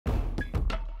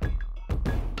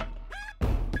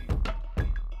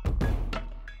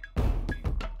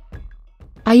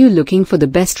Are you looking for the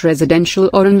best residential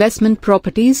or investment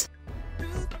properties?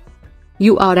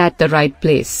 You are at the right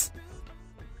place.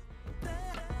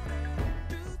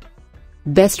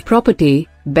 Best property,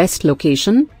 best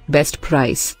location, best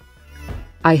price.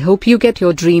 I hope you get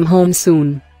your dream home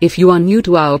soon. If you are new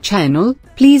to our channel,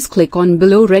 please click on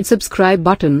below red subscribe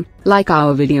button, like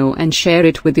our video and share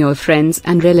it with your friends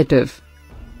and relative.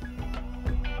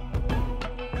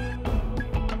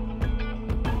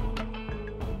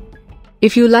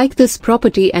 If you like this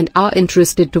property and are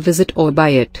interested to visit or buy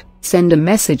it, send a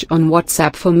message on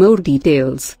WhatsApp for more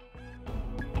details.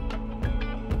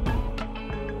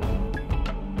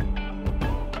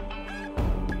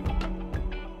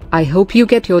 I hope you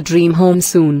get your dream home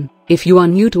soon. If you are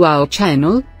new to our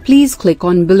channel, please click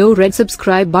on below red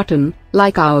subscribe button,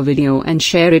 like our video and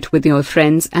share it with your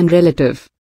friends and relative.